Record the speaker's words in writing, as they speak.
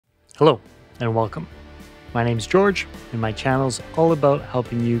Hello and welcome. My name is George and my channel is all about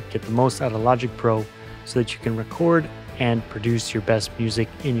helping you get the most out of Logic Pro so that you can record and produce your best music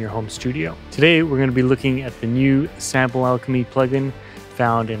in your home studio. Today we're going to be looking at the new Sample Alchemy plugin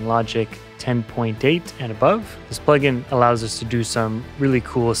found in Logic 10.8 and above. This plugin allows us to do some really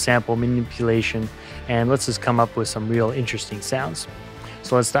cool sample manipulation and lets us come up with some real interesting sounds.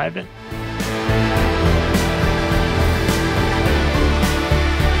 So let's dive in.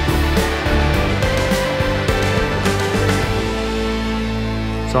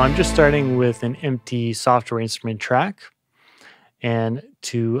 So I'm just starting with an empty software instrument track, and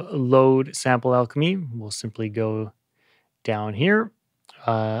to load Sample Alchemy, we'll simply go down here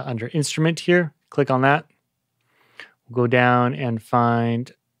under Instrument here, click on that. We'll go down and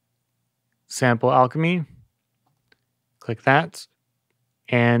find Sample Alchemy, click that,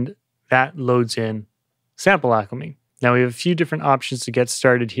 and that loads in Sample Alchemy. Now we have a few different options to get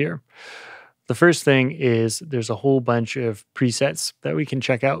started here. The first thing is there's a whole bunch of presets that we can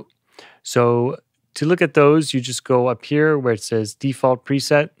check out. So to look at those, you just go up here where it says default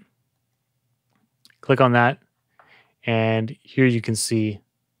preset, click on that, and here you can see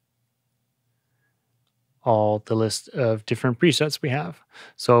all the list of different presets we have.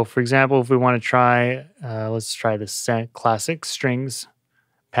 So for example, if we want to try, let's try the classic strings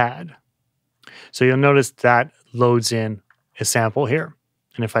pad. So you'll notice that loads in a sample here.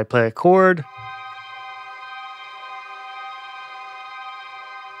 And if I play a chord,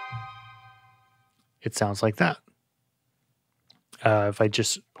 it sounds like that. If I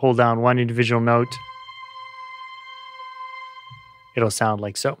just hold down one individual note, it'll sound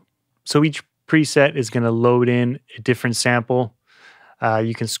like so. So each preset is going to load in a different sample.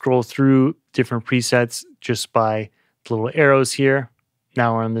 You can scroll through different presets just by the little arrows here.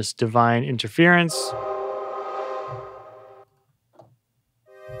 Now we're on this divine interference.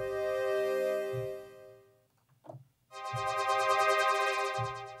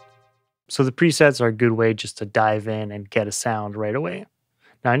 So the presets are a good way just to dive in and get a sound right away.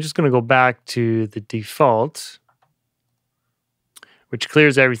 Now I'm just going to go back to the default, which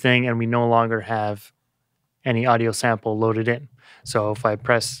clears everything and we no longer have any audio sample loaded in. So if I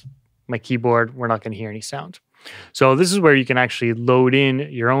press my keyboard, we're not going to hear any sound. So this is where you can actually load in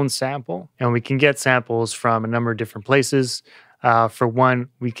your own sample, and we can get samples from a number of different places. For one,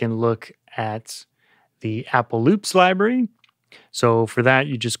 we can look at the Apple Loops library. So for that,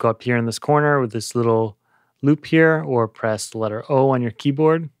 you just go up here in this corner with this little loop here, or press the letter O on your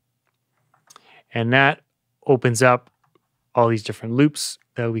keyboard. And that opens up all these different loops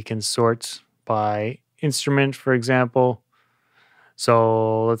that we can sort by instrument, for example.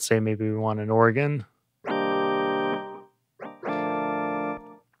 So let's say maybe we want an organ.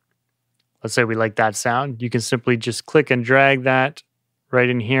 Let's say we like that sound. You can simply just click and drag that right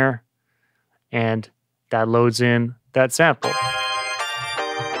in here, and that loads in that sample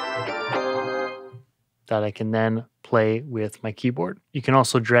that I can then play with my keyboard. You can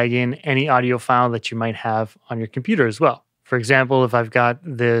also drag in any audio file that you might have on your computer as well. For example, if I've got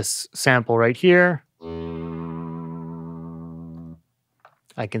this sample right here,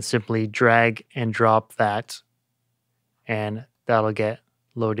 I can simply drag and drop that, and that'll get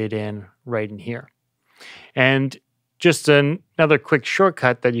loaded in right in here. And just another quick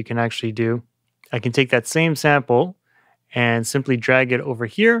shortcut that you can actually do, I can take that same sample and simply drag it over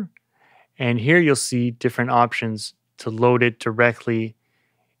here. And here you'll see different options to load it directly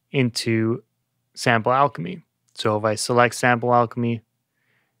into Sample Alchemy. So if I select Sample Alchemy,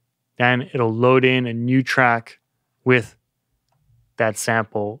 then it'll load in a new track with that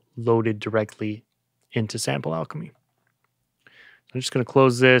sample loaded directly into Sample Alchemy. I'm just going to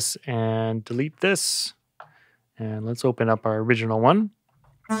close this and delete this. And let's open up our original one.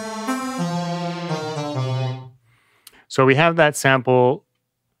 So we have that sample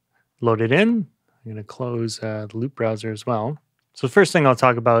loaded in. I'm going to close the loop browser as well. So the first thing I'll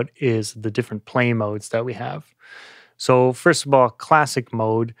talk about is the different play modes that we have. So first of all, classic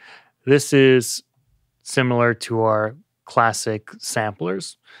mode. This is similar to our classic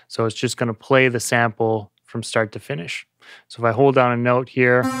samplers. So it's just going to play the sample from start to finish. So if I hold down a note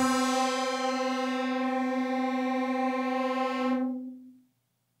here,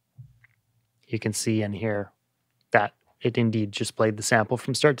 you can see and hear that it indeed just played the sample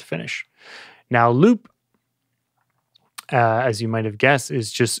from start to finish. Now loop, as you might have guessed,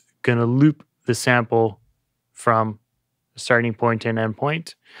 is just going to loop the sample from starting point to an end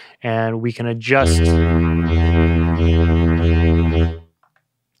point, and we can adjust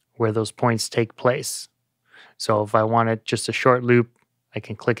where those points take place. So if I wanted just a short loop, I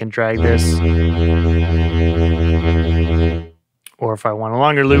can click and drag this. Or if I want a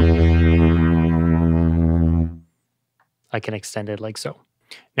longer loop, I can extend it like so.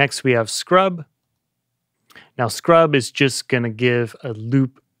 Next, we have scrub. Now, scrub is just going to give a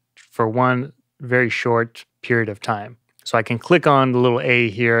loop for one very short period of time. So I can click on the little A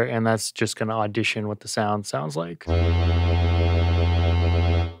here, and that's just going to audition what the sound sounds like.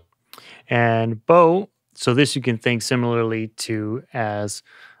 And bow, so this you can think similarly to as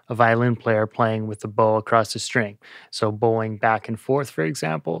a violin player playing with the bow across the string. So bowing back and forth, for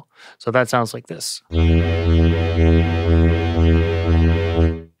example. So that sounds like this. And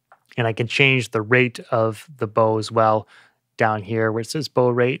I can change the rate of the bow as well down here where it says bow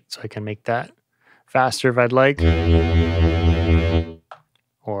rate. So I can make that faster if I'd like.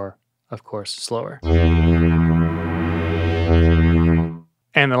 Or, of course, slower.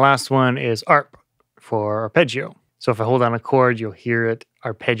 And the last one is arp for arpeggio. So if I hold on a chord, you'll hear it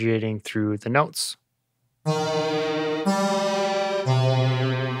arpeggiating through the notes.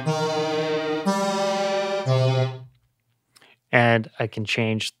 And I can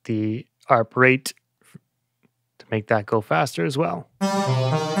change the arp rate to make that go faster as well.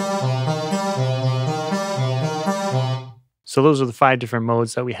 So those are the 5 different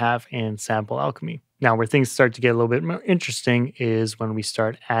modes that we have in Sample Alchemy. Now, where things start to get a little bit more interesting is when we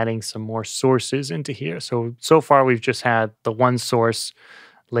start adding some more sources into here. So far we've just had the one source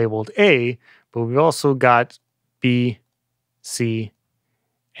labeled A, but we've also got B, C,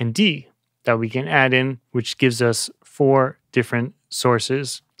 and D that we can add in, which gives us 4 different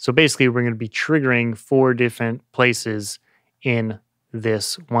sources. So basically, we're going to be triggering 4 different places in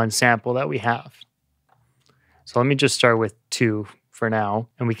this one sample that we have. So let me just start with 2 for now,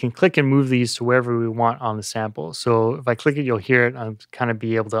 and we can click and move these to wherever we want on the sample. So if I click it, you'll hear it. I'll kind of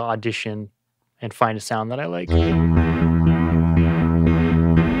be able to audition and find a sound that I like.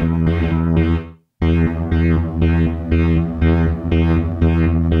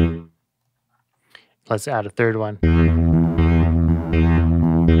 Let's add a third one.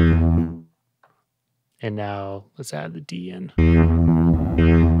 And now let's add the D in.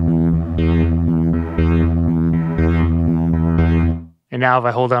 And now if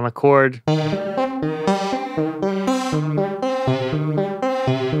I hold down a chord,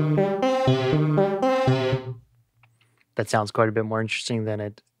 that sounds quite a bit more interesting than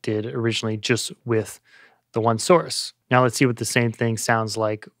it did originally just with the one source. Now let's see what the same thing sounds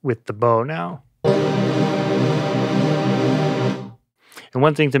like with the bow now. And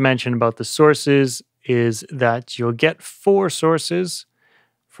one thing to mention about the sources is that you'll get 4 sources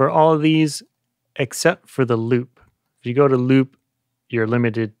for all of these except for the loop. If you go to loop, you're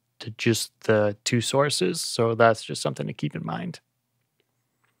limited to just the 2 sources. So that's just something to keep in mind.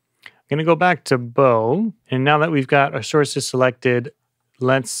 I'm going to go back to bow. And now that we've got our sources selected,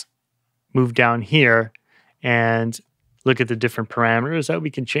 let's move down here and look at the different parameters that we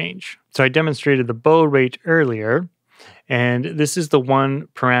can change. So I demonstrated the bow rate earlier, and this is the one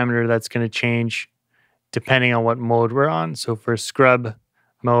parameter that's going to change depending on what mode we're on. So for scrub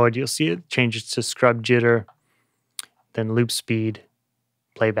mode, you'll see it changes to scrub jitter, then loop speed,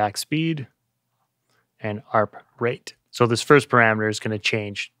 playback speed, and arp rate. So this first parameter is going to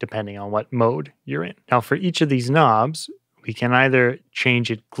change depending on what mode you're in. Now for each of these knobs, we can either change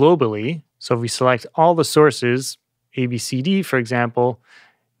it globally. So if we select all the sources, A, B, C, D, for example,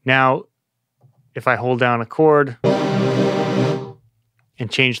 now if I hold down a chord and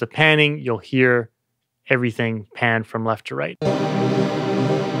change the panning, you'll hear everything pan from left to right.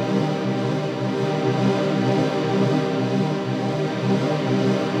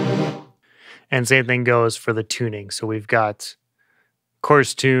 And same thing goes for the tuning. So we've got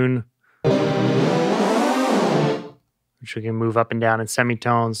coarse tune, which we can move up and down in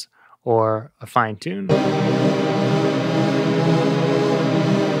semitones, or a fine tune.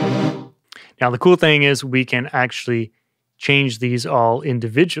 Now, the cool thing is we can actually change these all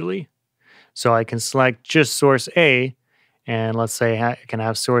individually. So I can select just source A, and let's say I can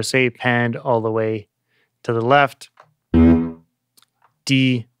have source A panned all the way to the left,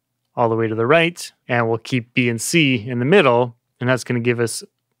 D all the way to the right, and we'll keep B and C in the middle, and that's going to give us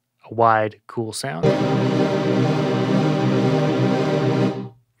a wide, cool sound.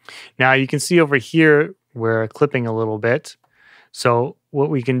 Now you can see over here we're clipping a little bit. So what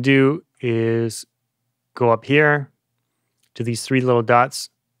we can do is go up here to these 3 little dots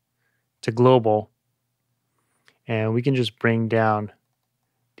to global, and we can just bring down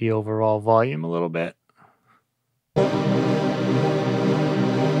the overall volume a little bit.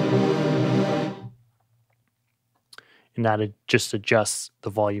 And that just adjusts the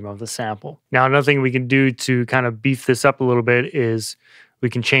volume of the sample. Now, another thing we can do to kind of beef this up a little bit is we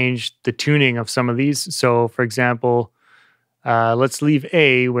can change the tuning of some of these. So, for example, Let's leave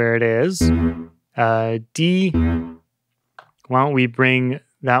A where it is. D, why don't we bring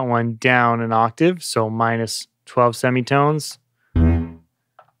that one down an octave, so minus 12 semitones.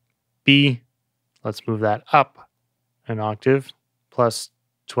 B, let's move that up an octave, plus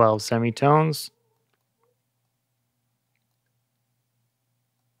 12 semitones.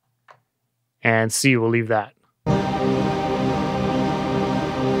 And C, we'll leave that.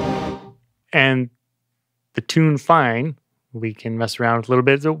 And the tune fine, we can mess around with a little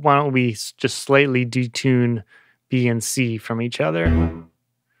bit. So why don't we just slightly detune B and C from each other?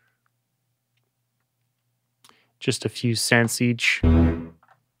 Just a few cents each. And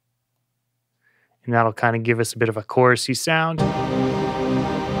that'll kind of give us a bit of a chorusy sound.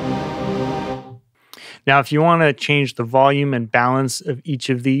 Now, if you want to change the volume and balance of each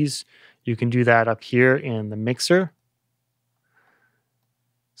of these, you can do that up here in the mixer.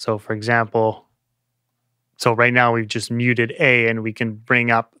 So for example, so right now we've just muted A, and we can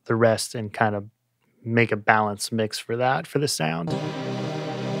bring up the rest and kind of make a balanced mix for that, for the sound.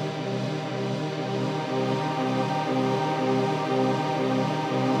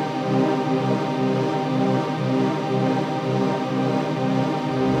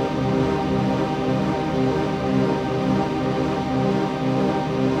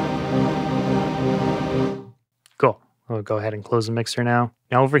 Cool. We'll go ahead and close the mixer now.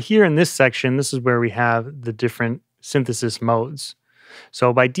 Now over here in this section, this is where we have the different synthesis modes.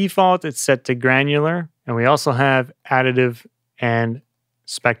 So by default, it's set to granular, and we also have additive and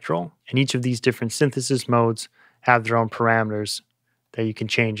spectral. And each of these different synthesis modes have their own parameters that you can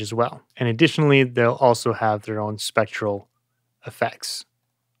change as well. And additionally, they'll also have their own spectral effects.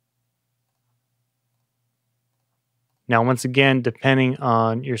 Now, once again, depending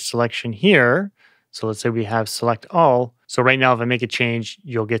on your selection here, so let's say we have select all. So right now, if I make a change,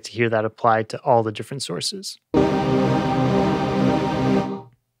 you'll get to hear that applied to all the different sources.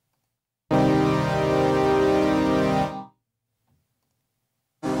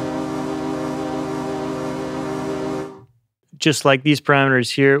 Just like these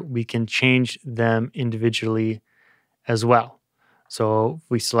parameters here, we can change them individually as well. So if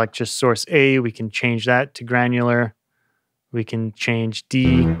we select just source A, we can change that to granular. We can change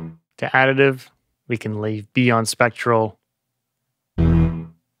D to additive. We can leave B on spectral.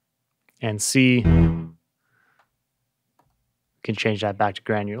 And C, we can change that back to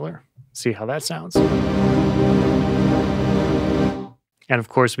granular. See how that sounds. And of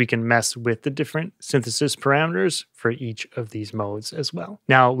course, we can mess with the different synthesis parameters for each of these modes as well.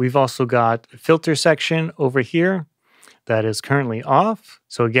 Now, we've also got a filter section over here that is currently off.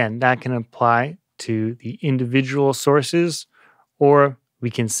 So again, that can apply to the individual sources, or we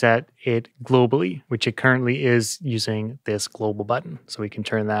can set it globally, which it currently is using this global button. So we can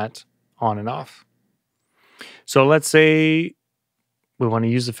turn that on and off. So let's say we want to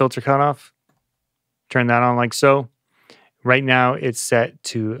use the filter cutoff, turn that on like so. Right now it's set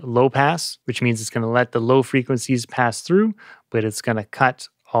to low pass, which means it's going to let the low frequencies pass through, but it's going to cut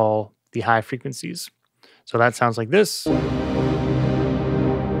all the high frequencies. So that sounds like this.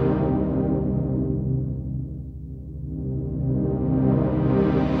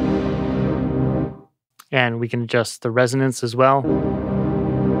 And we can adjust the resonance as well.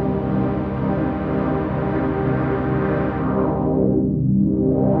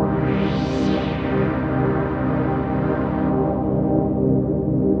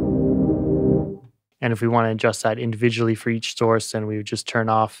 And if we want to adjust that individually for each source, then we would just turn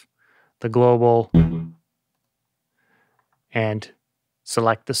off the global and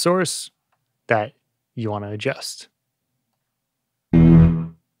select the source that you want to adjust.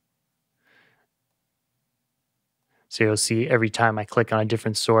 So you'll see every time I click on a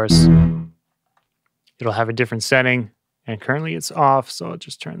different source, it'll have a different setting. And currently it's off, so I'll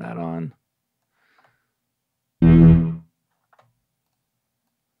just turn that on.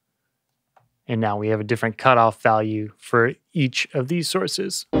 And now we have a different cutoff value for each of these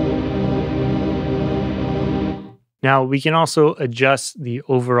sources. Now we can also adjust the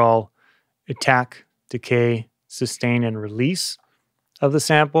overall attack, decay, sustain, and release of the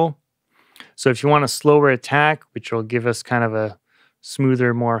sample. So if you want a slower attack, which will give us kind of a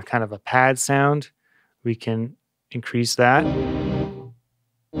smoother, more kind of a pad sound, we can increase that.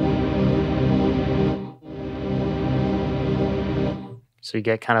 So you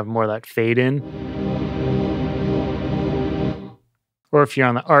get kind of more of that fade in. Or if you're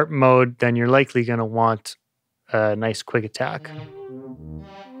on the art mode, then you're likely going to want a nice quick attack.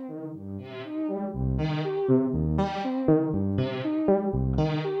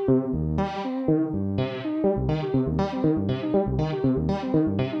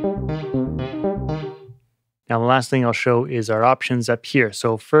 Now, the last thing I'll show is our options up here.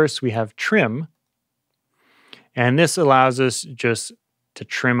 So first we have trim, and this allows us just to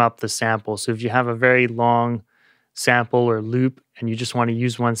trim up the sample. So if you have a very long sample or loop and you just want to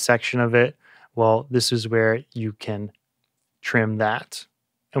use one section of it, well, this is where you can trim that.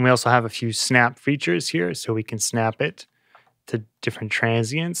 And we also have a few snap features here, so we can snap it to different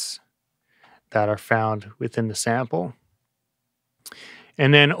transients that are found within the sample.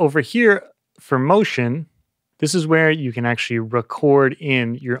 And then over here for motion, this is where you can actually record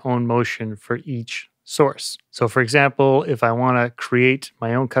in your own motion for each source. So for example, if I want to create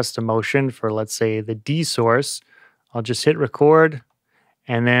my own custom motion for, let's say, the D source, I'll just hit record,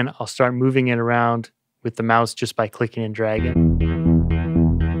 and then I'll start moving it around with the mouse just by clicking and dragging.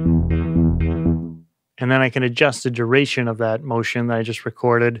 And then I can adjust the duration of that motion that I just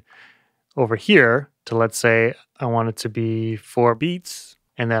recorded over here to, let's say, I want it to be 4 beats,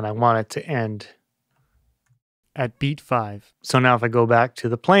 and then I want it to end at beat 5. So now if I go back to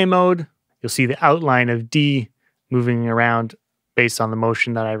the play mode, you'll see the outline of D moving around based on the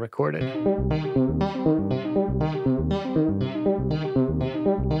motion that I recorded.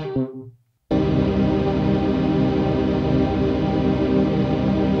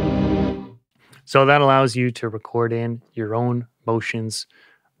 So that allows you to record in your own motions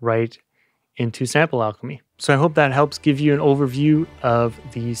right into Sample Alchemy. So I hope that helps give you an overview of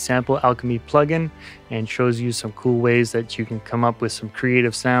the Sample Alchemy plugin and shows you some cool ways that you can come up with some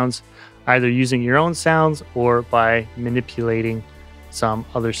creative sounds, either using your own sounds or by manipulating some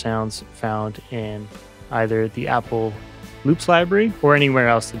other sounds found in either the Apple Loops library or anywhere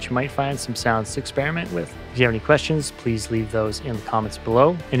else that you might find some sounds to experiment with. If you have any questions, please leave those in the comments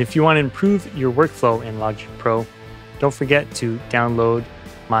below. And if you want to improve your workflow in Logic Pro, don't forget to download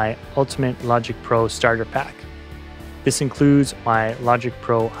my Ultimate Logic Pro Starter Pack. This includes my Logic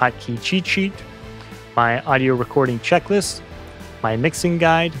Pro hotkey cheat sheet, my audio recording checklist, my mixing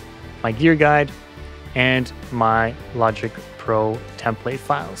guide, my gear guide, and my Logic Pro template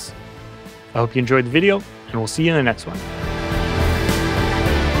files. I hope you enjoyed the video, and we'll see you in the next one.